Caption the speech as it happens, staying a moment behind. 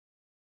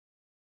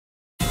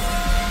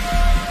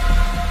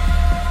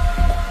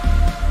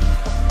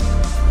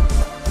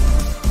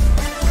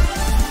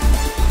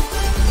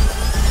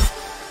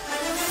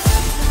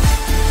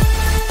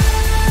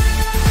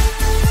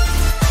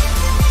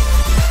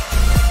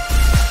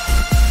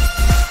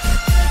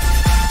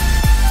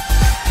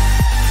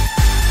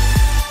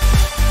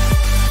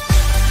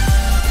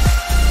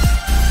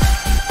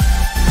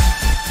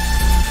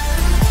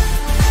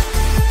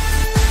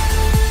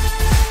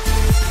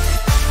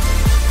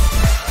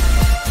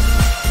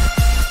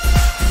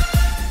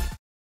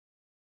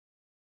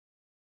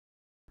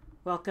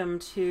Welcome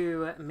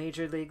to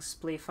Major League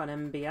Spleef on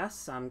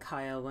MBS. I'm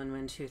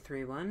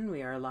Kyle11231.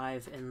 We are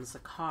live in the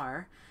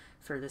car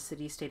for the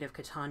City-State of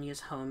Catania's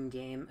home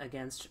game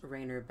against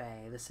Rainer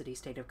Bay. The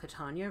City-State of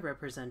Catania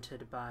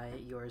represented by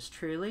yours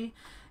truly,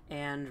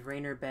 and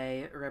Rainer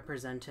Bay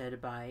represented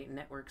by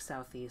Network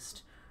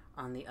Southeast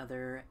on the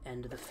other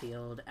end of the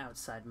field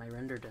outside my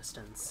render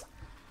distance.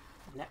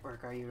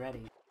 Network, are you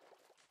ready?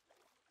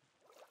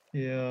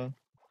 Yeah.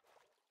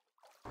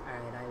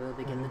 Alright, I will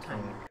begin the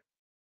timer.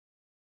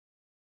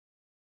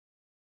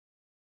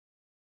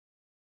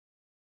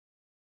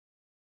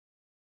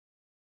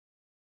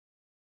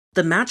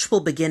 The match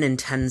will begin in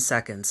 10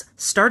 seconds.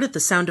 Start at the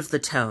sound of the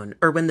tone,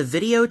 or when the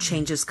video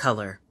changes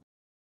color.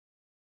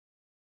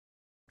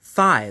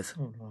 5,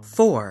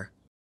 4,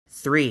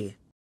 3,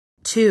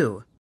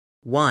 2,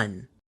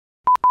 1.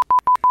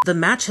 The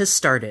match has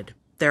started.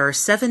 There are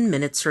 7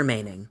 minutes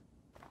remaining.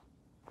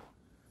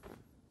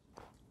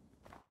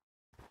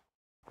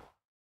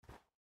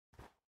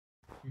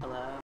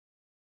 Hello?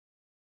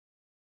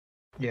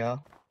 Yeah.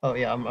 Oh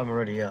yeah, I'm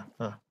ready, yeah.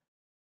 Are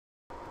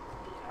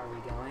we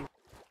going?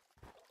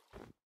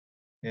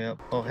 Yeah.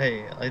 Oh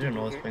hey, I didn't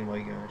know I was playing my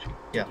game actually.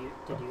 Yeah.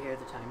 Did you hear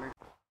the timer?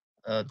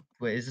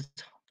 Wait, is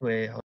it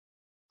wait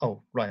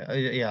oh right,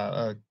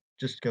 yeah,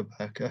 just go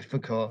back. I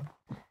forgot.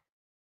 I'm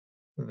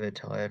a bit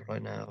tired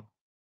right now.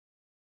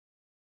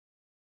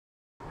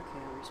 Okay,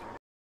 I'll restart.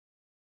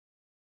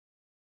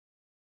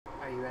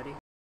 Are you ready?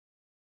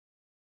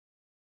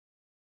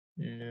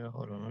 Yeah,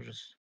 hold on, I'll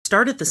just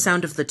Start at the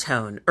sound of the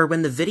tone, or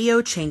when the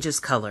video changes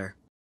color.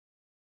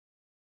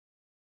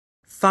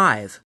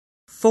 5,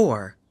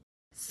 4,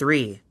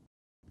 3,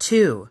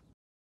 2,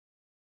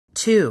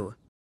 2,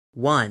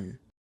 1.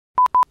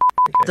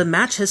 okay. The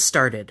match has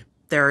started.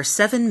 There are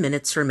 7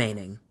 minutes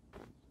remaining.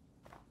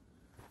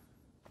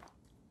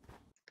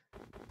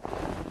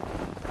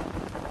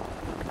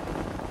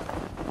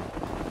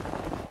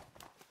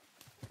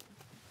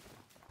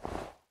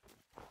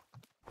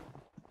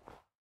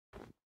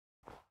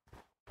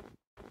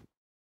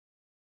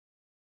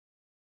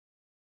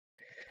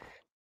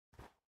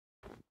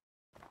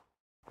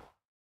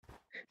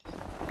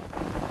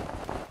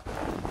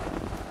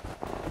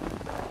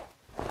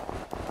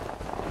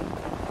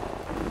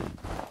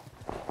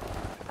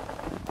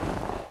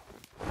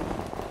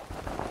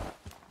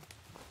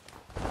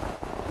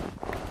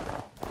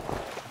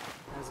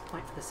 That was a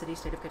point for the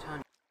City-State of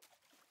Catania.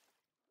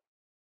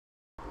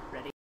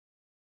 Ready?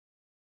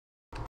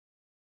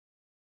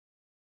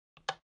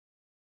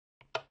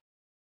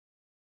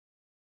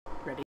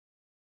 Ready?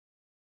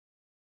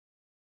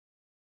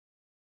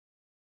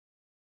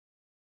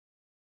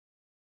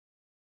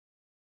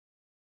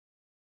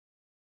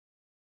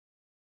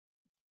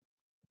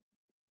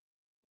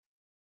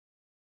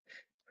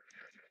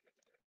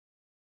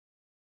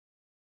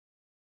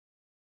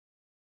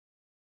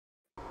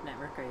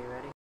 Network, are you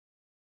ready?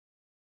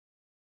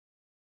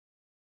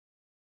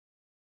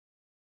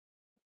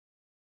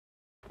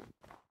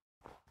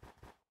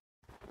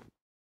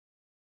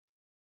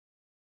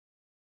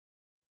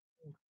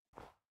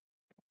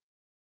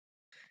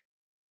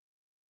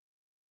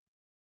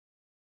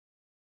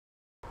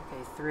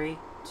 Okay, 3,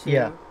 2,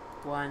 Yeah.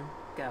 1,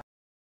 go.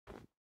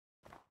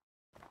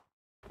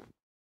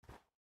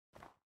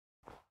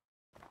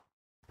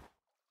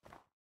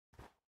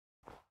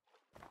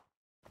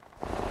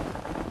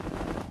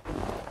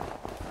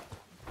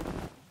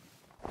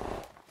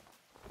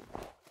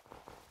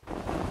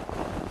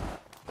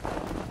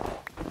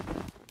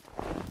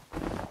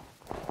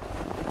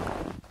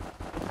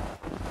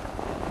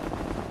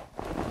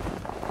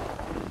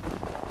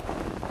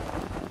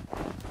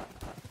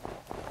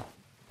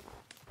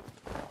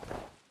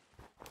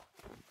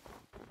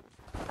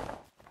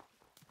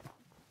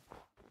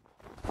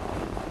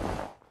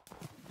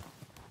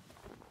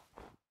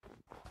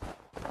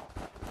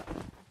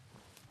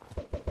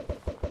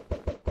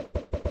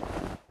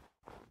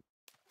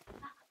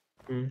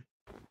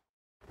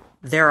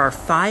 There are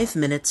 5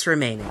 minutes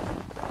remaining.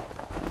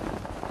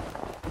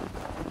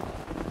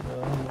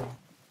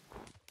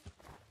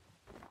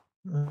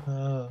 I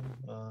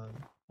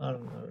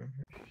don't know.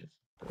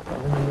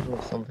 I'm in the middle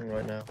of something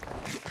right now.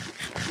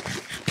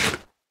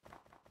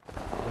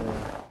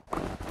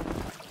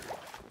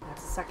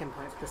 That's the second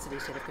point for the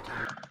City-State of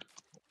Catania.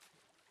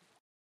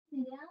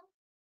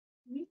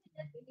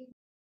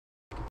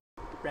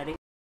 Ready?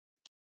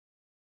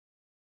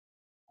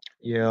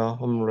 Yeah,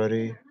 I'm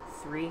ready.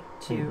 3,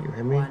 2, you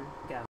hear me? 1,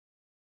 go.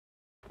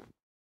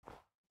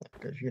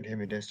 Because you can hear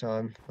me this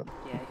time. Yeah,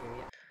 I hear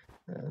you.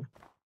 Yeah.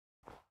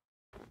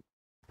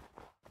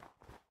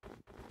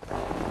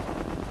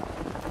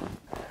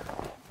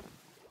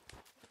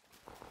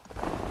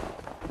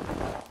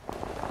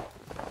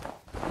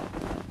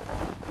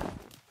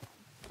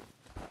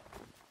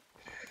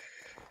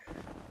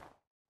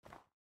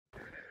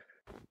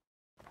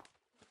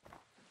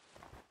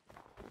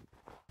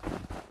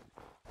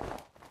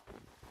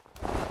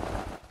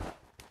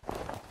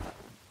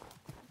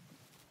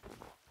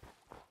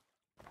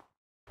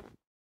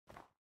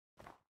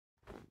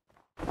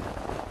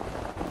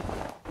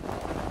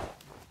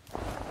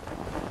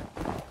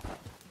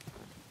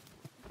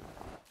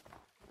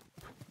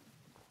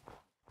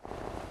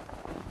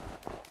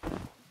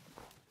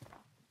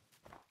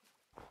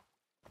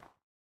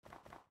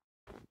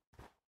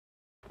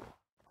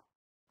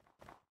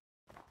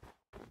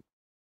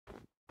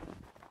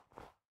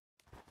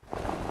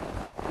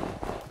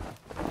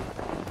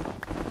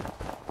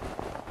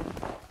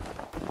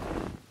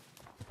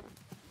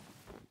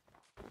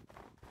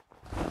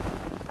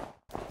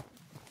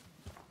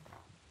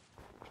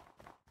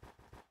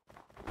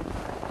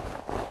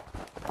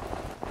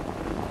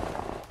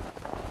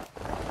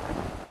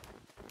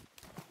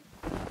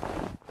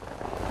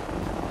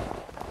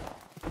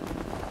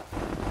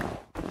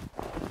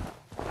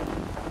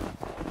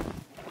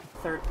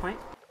 Third point.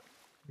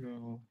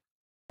 No.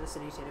 The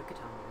city-state of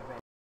Catania.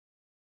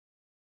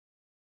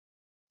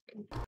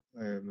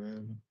 Hey,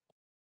 man.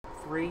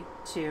 3,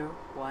 2,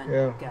 1,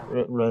 Yeah,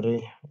 go.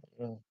 ready.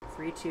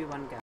 3, 2,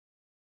 1, go.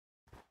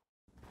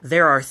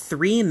 There are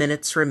 3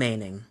 minutes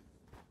remaining.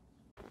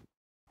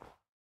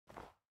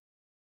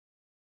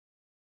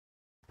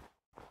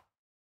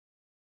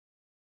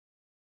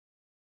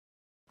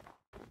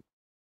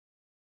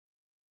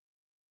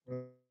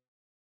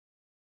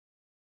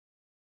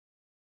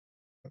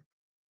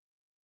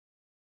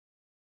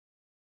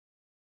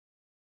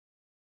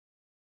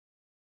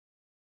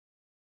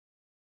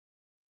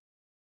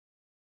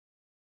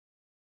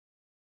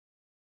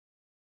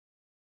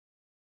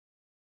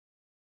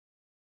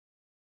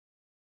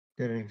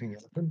 Did anything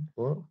happen?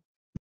 What?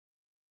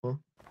 Huh?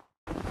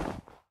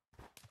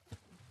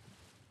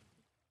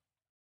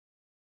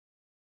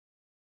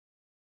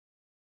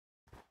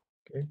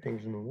 Okay,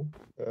 things are normal.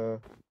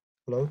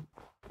 Hello?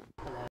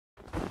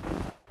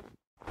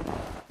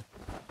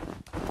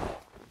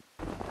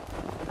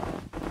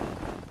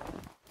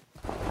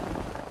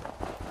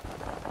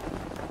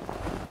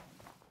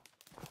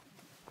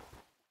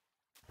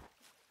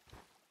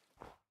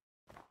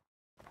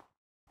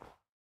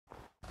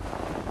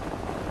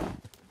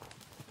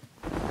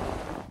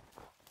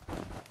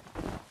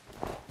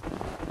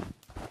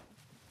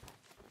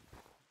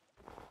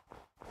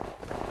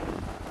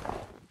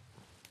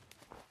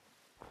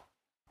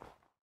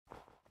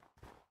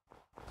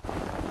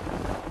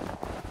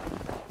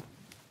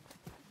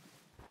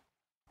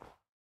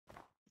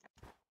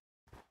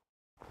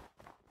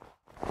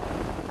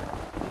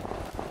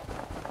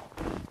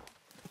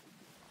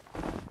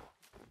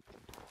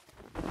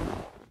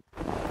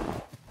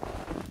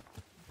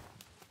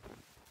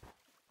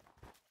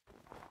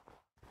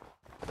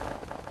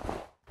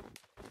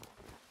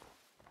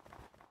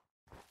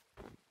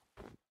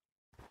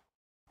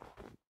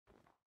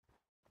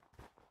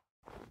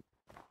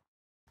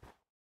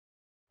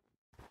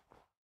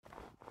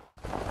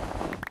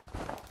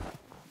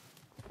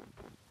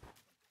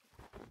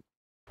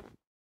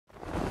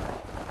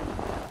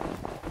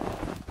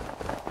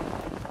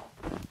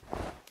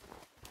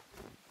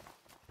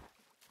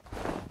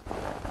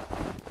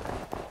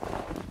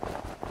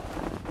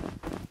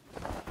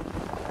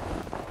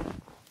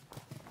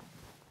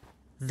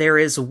 There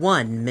is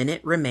 1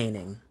 minute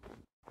remaining.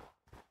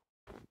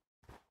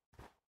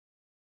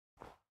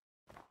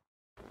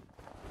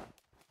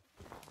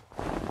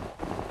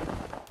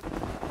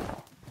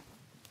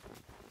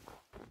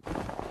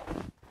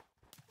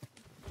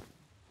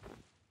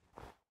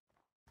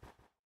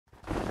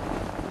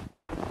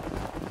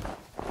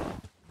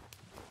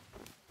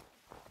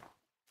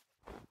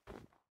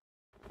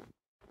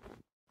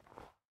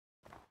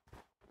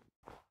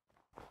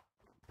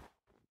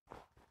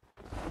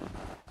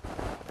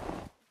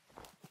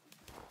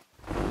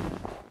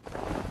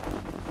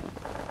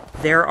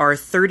 There are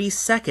 30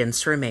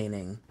 seconds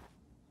remaining.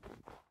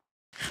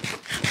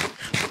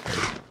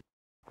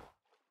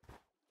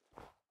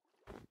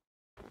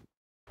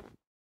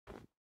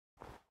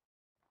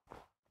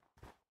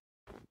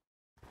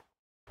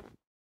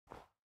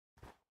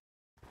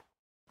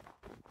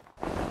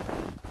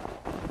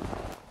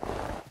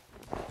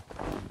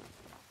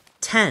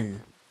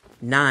 Ten,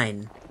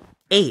 9,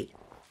 8,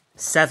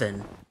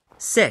 7,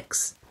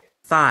 6,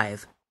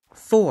 5,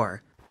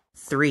 4,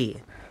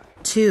 3,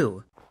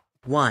 2,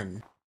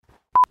 1.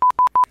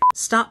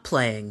 Stop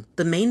playing.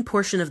 The main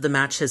portion of the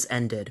match has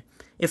ended.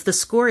 If the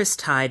score is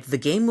tied, the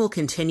game will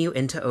continue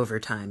into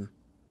overtime.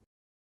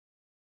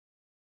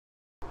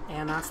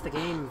 And that's the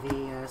game.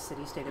 The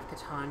city-state of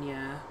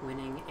Catania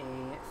winning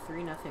a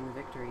 3-0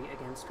 victory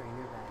against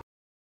Rainer Bay.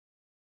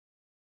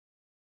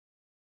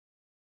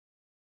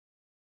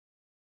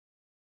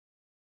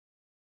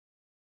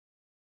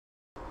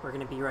 We're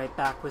going to be right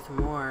back with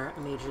more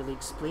Major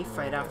League Spleef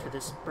right after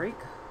this break.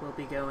 We'll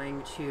be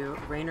going to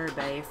Rainer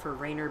Bay for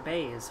Rainer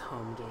Bay's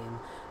home game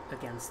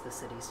against the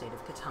city-state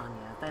of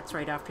Catania. That's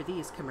right after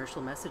these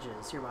commercial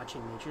messages. You're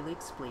watching Major League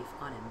Spleef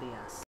on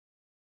MBS.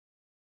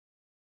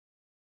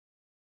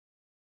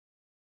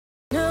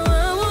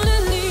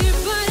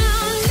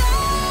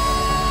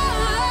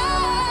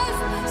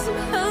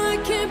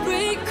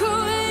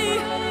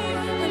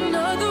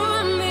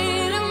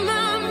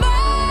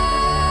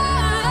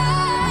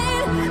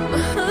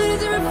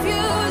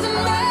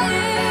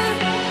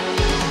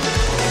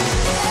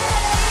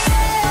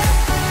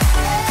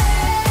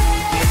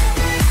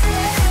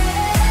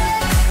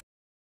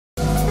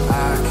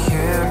 I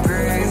can't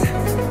breathe,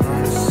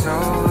 I'm so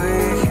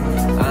weak.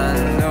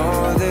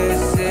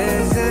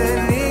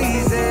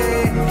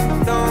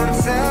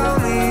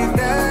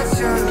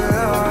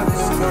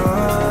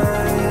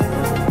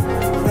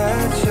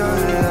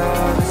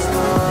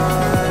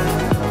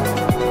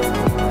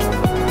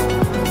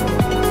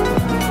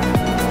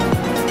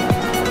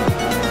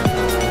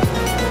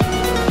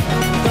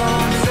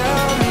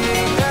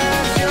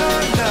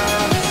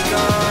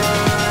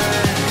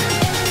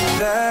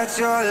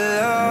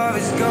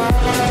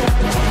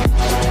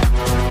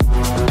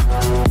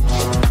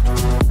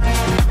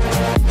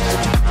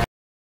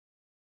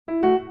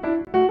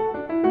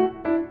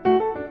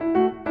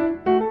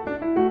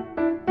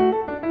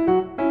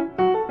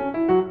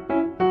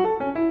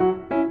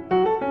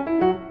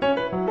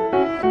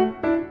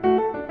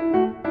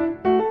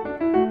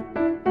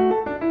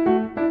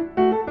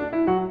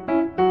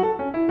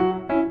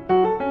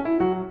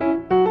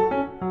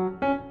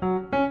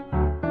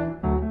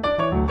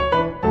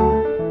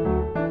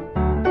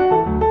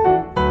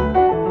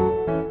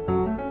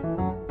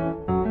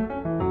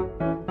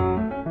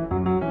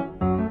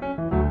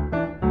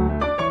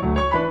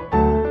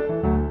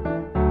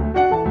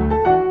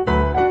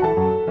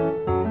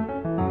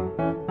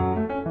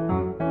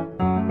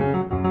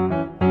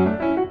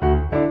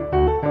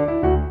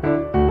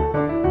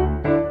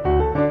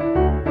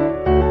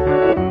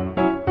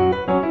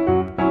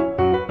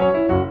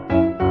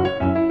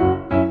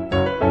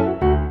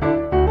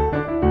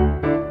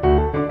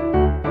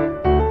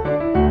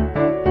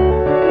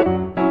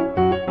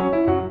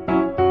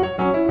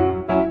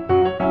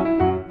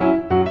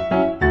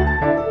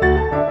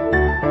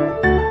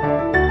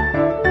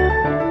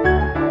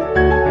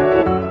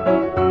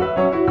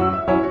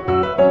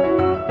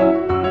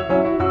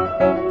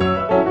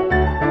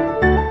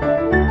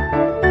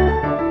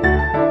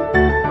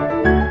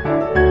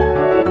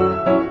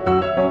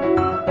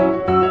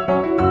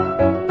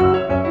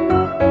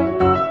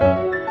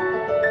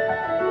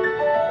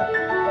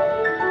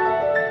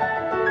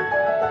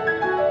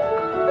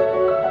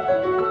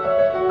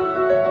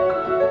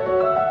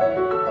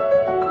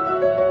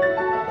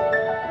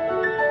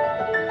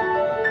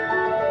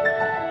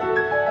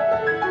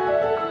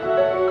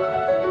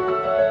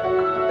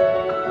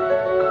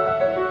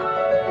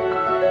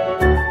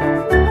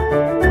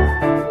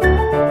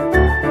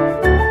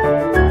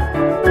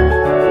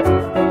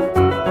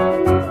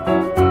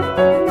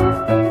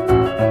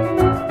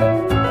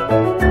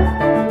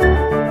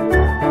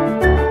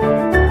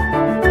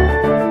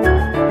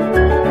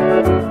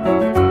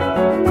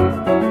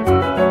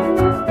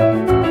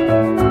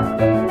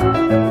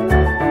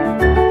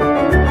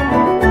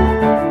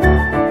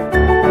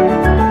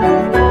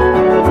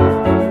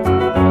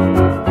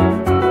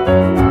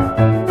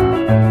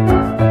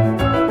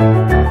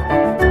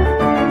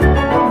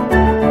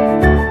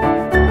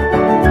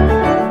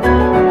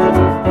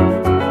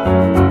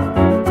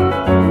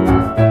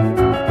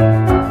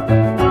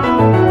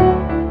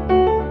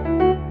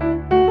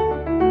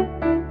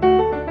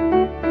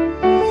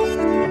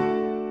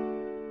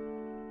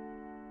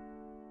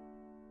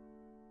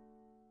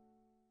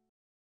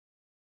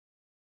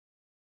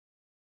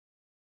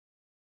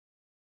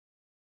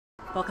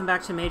 Welcome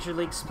back to Major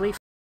League Spleef.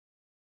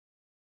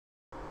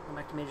 Welcome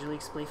back to Major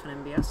League Spleef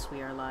on MBS.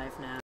 We are live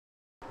now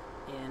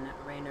in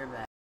Rainier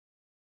Bay.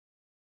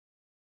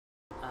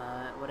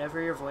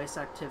 Whatever your voice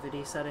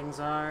activity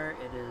settings are,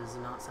 it is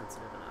not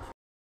sensitive enough.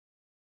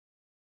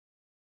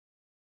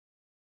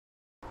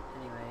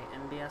 Anyway,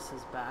 MBS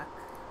is back.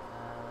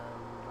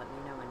 Let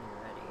me know when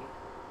you're ready.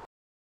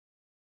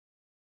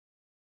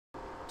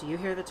 Do you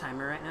hear the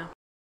timer right now?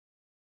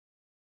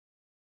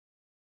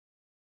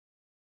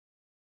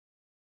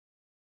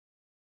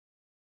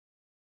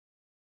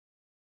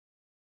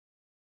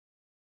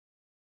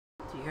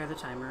 Do you hear the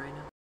timer right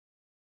now?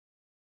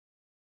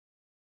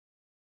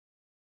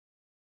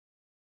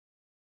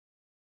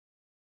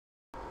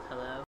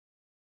 Hello?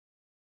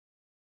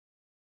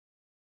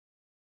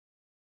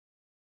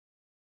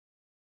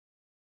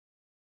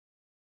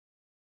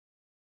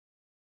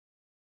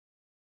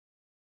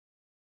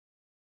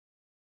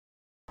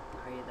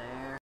 Are you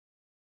there?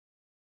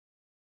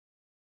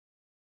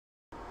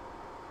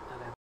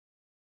 Okay.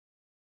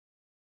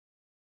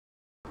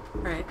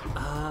 Alright,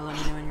 let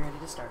me know when you're ready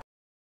to start.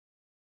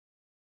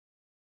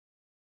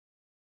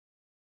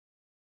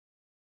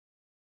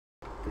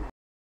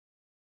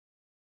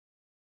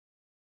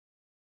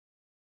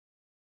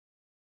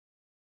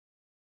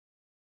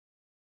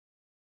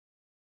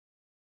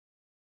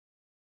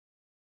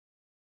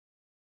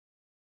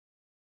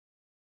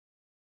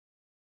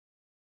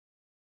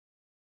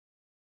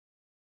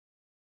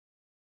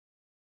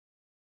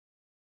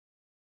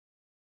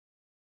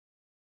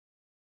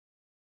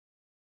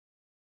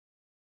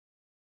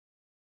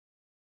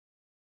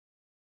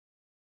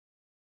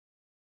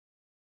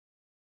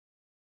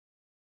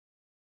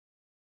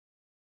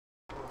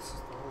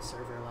 The whole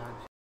server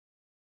lagged.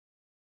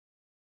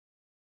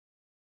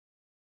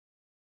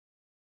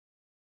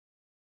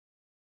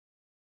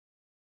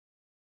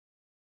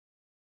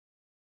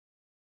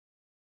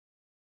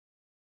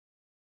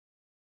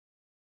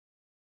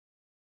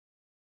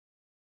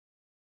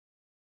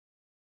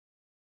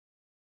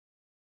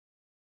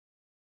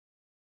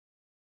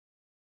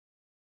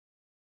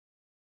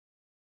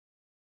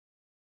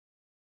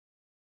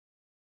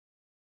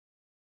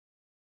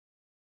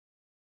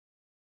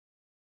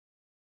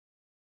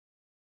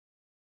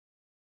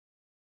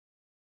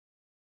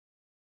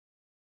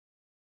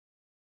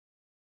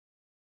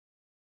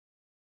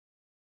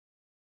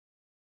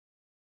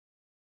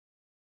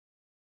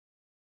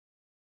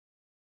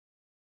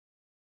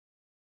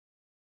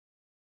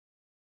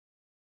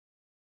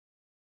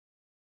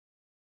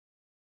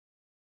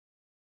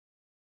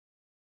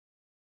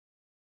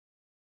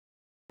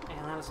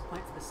 And that is a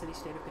point for the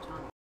city-state of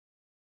Catania.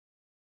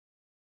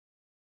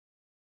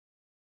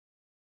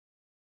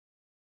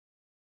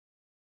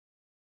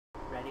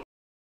 Ready?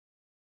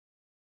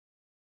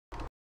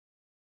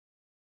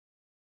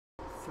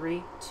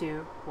 3,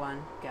 2,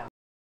 1, go.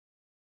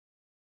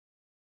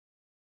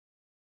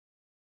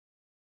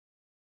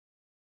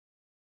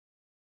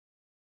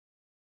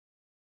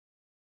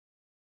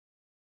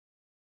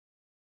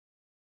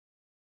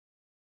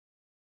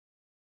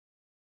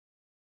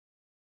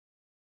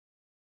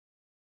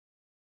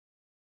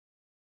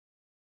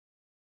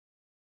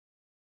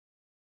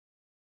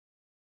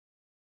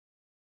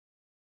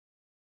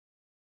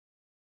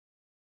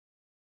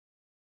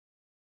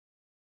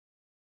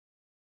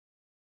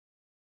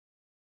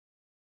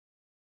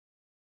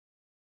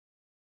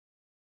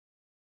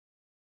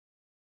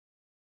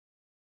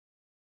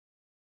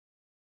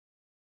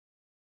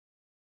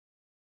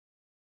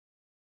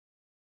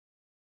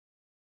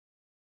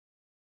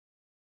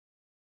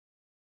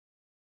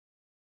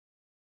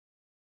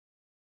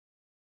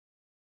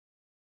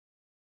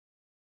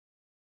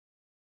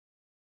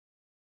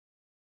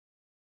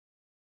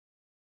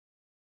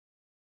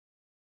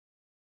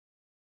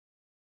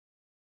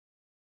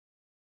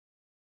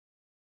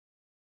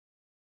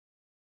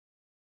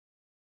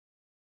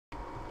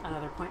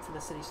 Another point for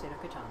the city-state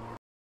of Catania.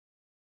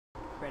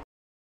 Ready?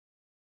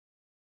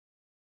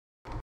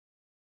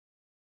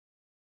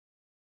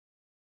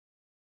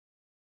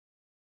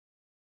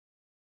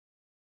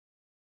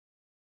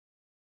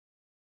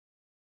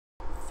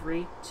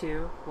 3,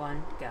 2,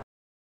 1, go.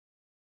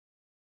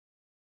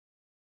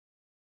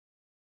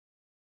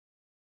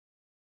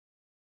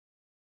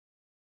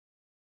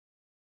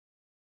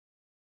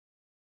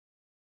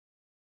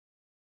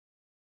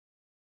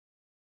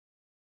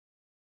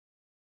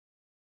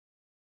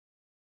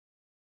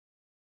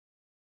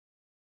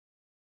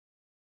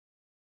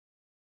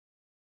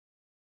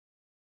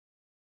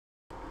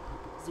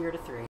 Zero to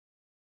 3.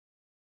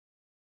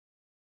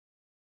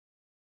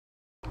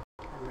 I'm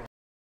ready.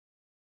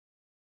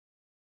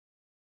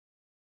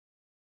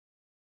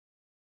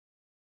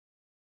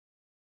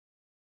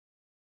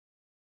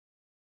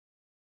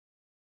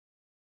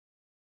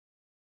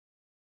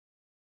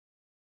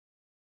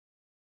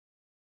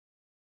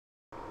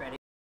 Ready?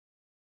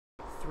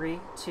 3,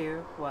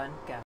 2, 1,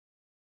 go.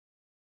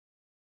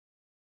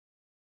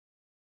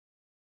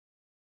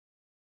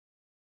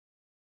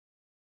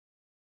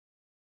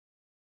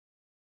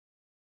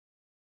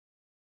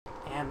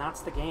 And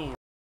that's the game.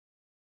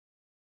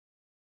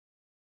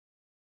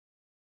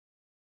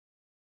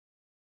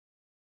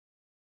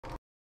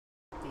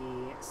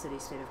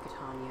 city-state of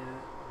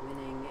Catania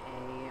winning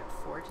a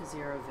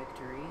 4-0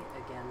 victory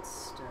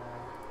against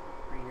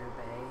Rainer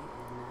Bay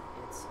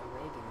in its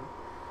away game.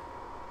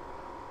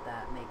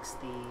 That makes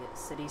the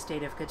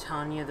city-state of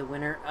Catania the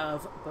winner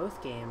of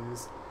both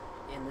games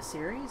in the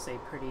series. A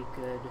pretty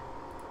good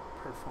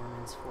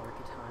performance for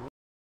Catania.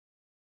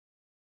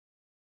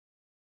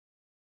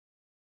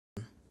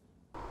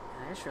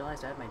 And I just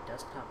realized I had my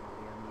desktop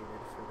audio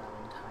muted for that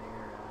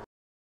entire...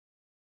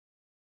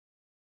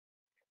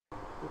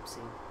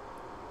 Oopsie.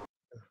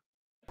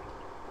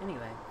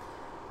 Anyway,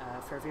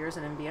 for viewers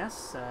in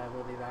MBS,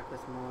 we'll be back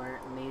with more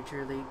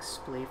Major League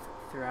Spleef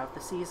throughout the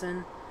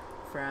season.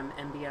 From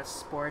MBS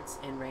Sports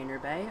in Rainer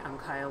Bay, I'm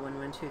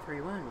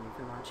Kyle11231. You've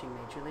been watching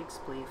Major League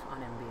Spleef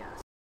on MBS.